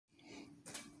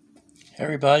Hey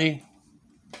everybody,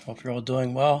 hope you're all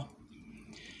doing well.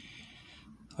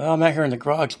 Well, I'm out here in the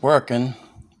garage working,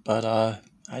 but I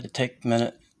had to take a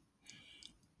minute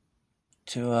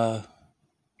to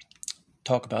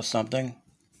talk about something.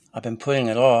 I've been putting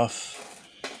it off,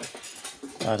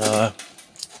 but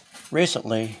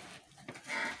recently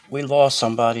we lost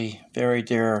somebody very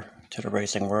dear to the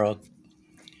racing world,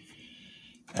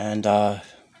 and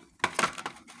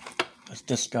it's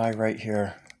this guy right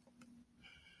here,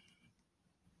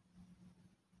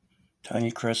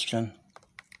 Tony Christian.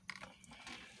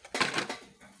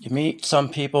 You meet some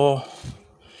people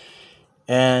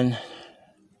and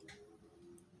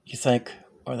you think,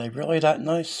 are they really that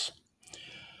nice?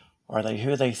 Are they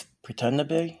who they pretend to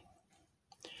be?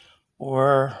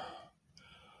 Or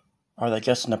are they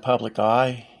just in the public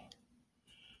eye?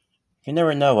 You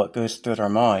never know what goes through their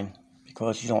mind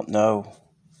because you don't know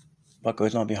what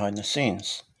goes on behind the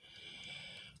scenes.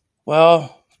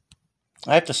 Well,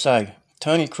 I have to say,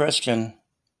 Tony Christian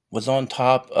was on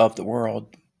top of the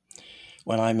world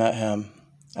when I met him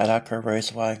at Echo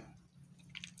Raceway.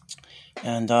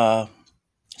 And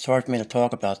it's hard for me to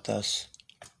talk about this.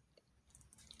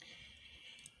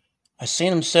 I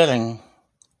seen him sitting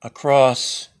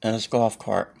across in his golf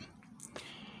cart.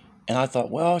 And I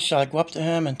thought, well, should I go up to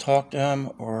him and talk to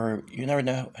him? Or you never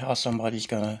know how somebody's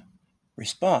going to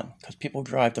respond because people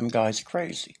drive them guys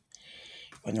crazy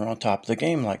when they're on top of the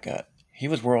game like that. He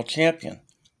was world champion.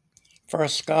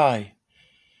 First guy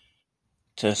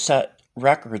to set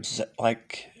records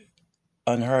like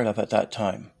unheard of at that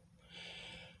time.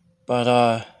 But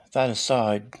that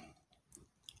aside,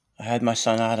 I had my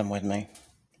son Adam with me.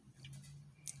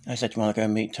 I said, you want to go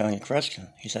meet Tony Christian?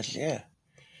 He says, yeah.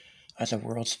 I said,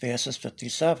 world's fastest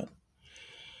 57.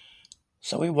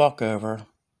 So we walk over.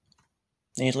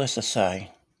 Needless to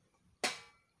say,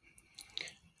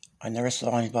 I never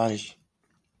saw anybody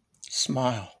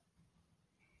smile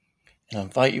and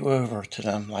invite you over to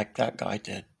them like that guy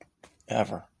did,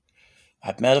 ever.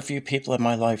 I've met a few people in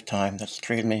my lifetime that's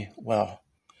treated me well.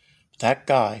 But that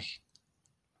guy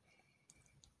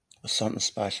was something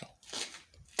special.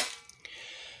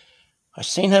 I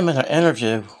seen him in an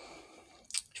interview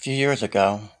a few years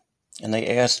ago, and they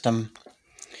asked him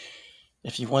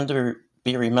if you wanted to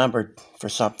be remembered for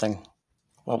something,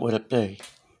 what would it be?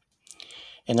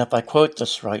 And if I quote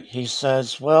this right, he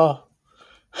says, well,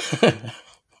 I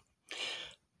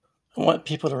want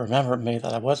people to remember me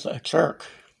that I wasn't a jerk.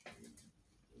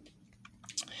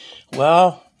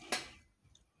 Well,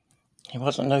 he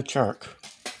wasn't no jerk.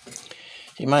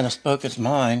 He might have spoke his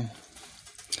mind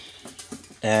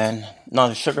and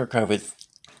not a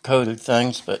sugar-coated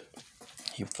things, but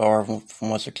he far from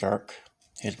was a jerk.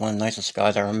 He's one of the nicest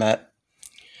guys I ever met.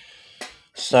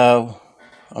 So,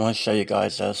 I want to show you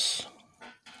guys this.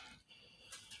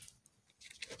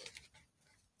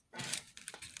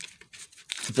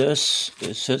 This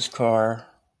is his car,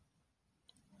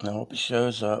 and I hope it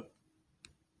shows up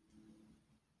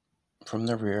from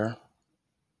the rear.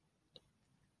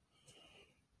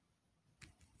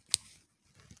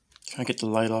 Can I get the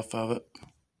light off of it?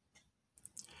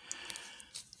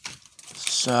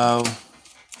 So,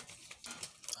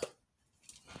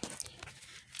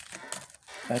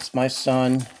 that's my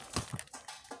son,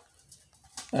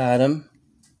 Adam.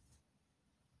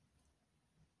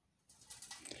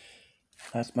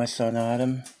 That's my son,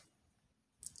 Adam,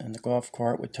 in the golf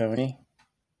cart with Tony.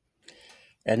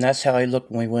 And that's how he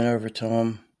looked when we went over to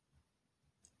him.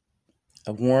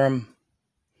 A warm,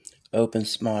 open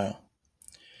smile.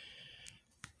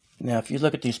 Now, if you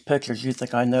look at these pictures, you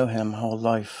think I know him my whole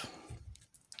life.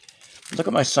 Look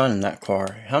at my son in that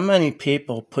car. How many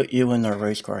people put you in their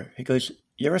race car? He goes,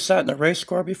 you ever sat in a race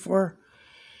car before?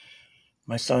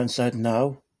 My son said,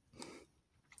 no.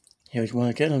 He goes, you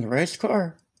want to get in the race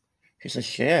car? He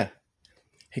says, yeah.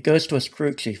 He goes to his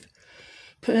crew chief.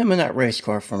 Put him in that race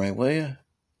car for me, will you?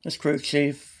 This crew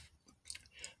chief,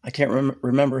 I can't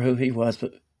remember who he was,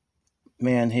 but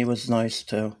man, he was nice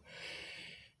too.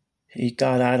 He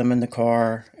got Adam in the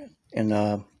car, and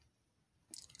the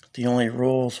only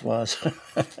rules was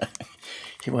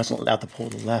he wasn't allowed to pull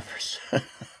the levers.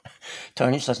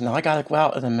 Tony says, no, I got to go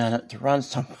out in a minute to run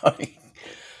somebody.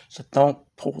 So don't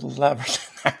pull the levers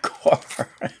in that car.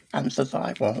 Adam says,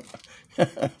 I won't.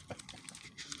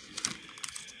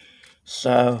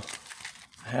 So,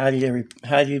 how do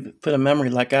you put a memory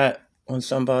like that on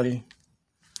somebody?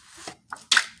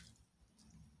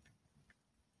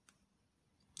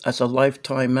 That's a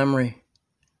lifetime memory.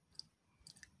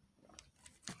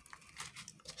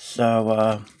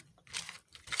 So,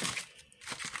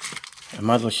 I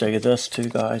might as well show you this too,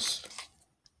 guys.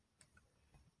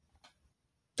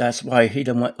 That's why he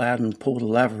didn't allow him to pull the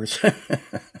levers.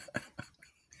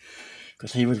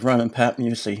 Because he was running Pat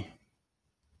Musey.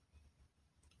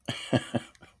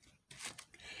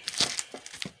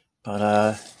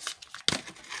 But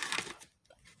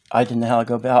I didn't know how to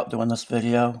go about doing this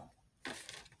video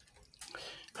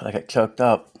because I got choked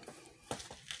up.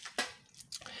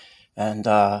 And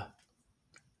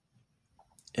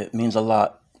it means a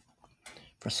lot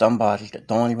for somebody that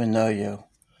don't even know you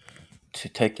to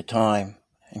take the time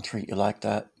and treat you like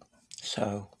that.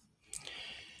 So,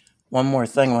 one more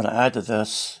thing I want to add to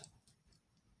this.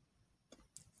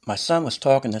 My son was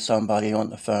talking to somebody on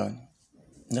the phone.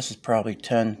 And this is probably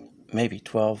 10, maybe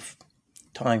 12,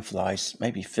 time flies,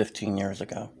 maybe 15 years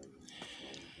ago.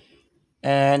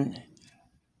 And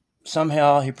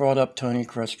somehow he brought up Tony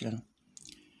Christian.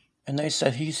 And they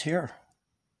said, he's here.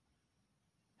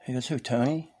 He goes, who,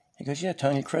 Tony? He goes, yeah,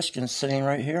 Tony Christian's sitting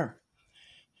right here.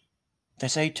 They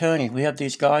say, hey, Tony, we have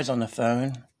these guys on the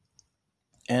phone.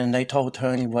 And they told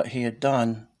Tony what he had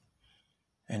done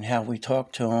and how we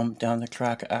talked to him down the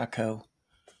track at ACO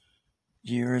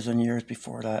years and years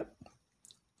before that.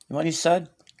 And what he said?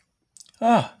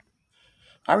 Ah,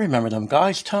 I remember them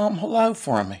guys. Tell them hello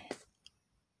for me.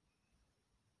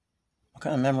 What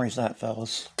kind of memory is that,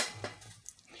 fellas?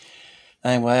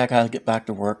 Anyway, I gotta get back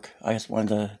to work. I just wanted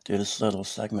to do this little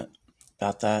segment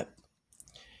about that.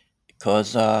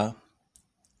 Because,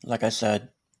 like I said,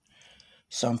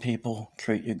 some people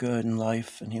treat you good in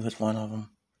life, and he was one of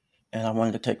them. And I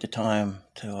wanted to take the time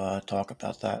to talk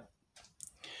about that.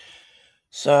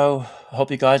 So, I hope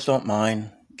you guys don't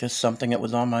mind. Just something that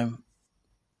was on my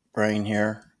brain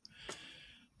here.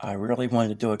 I really wanted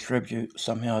to do a tribute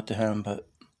somehow to him, but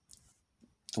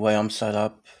the way I'm set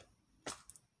up,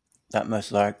 that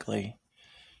most likely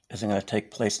isn't going to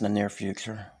take place in the near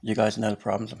future. You guys know the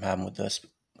problems I'm having with this.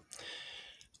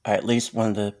 I at least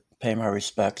wanted to pay my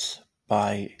respects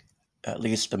by at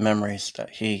least the memories that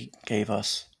he gave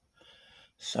us.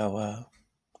 So,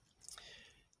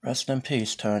 rest in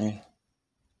peace, Tony.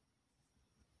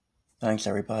 Thanks,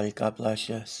 everybody. God bless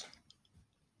you.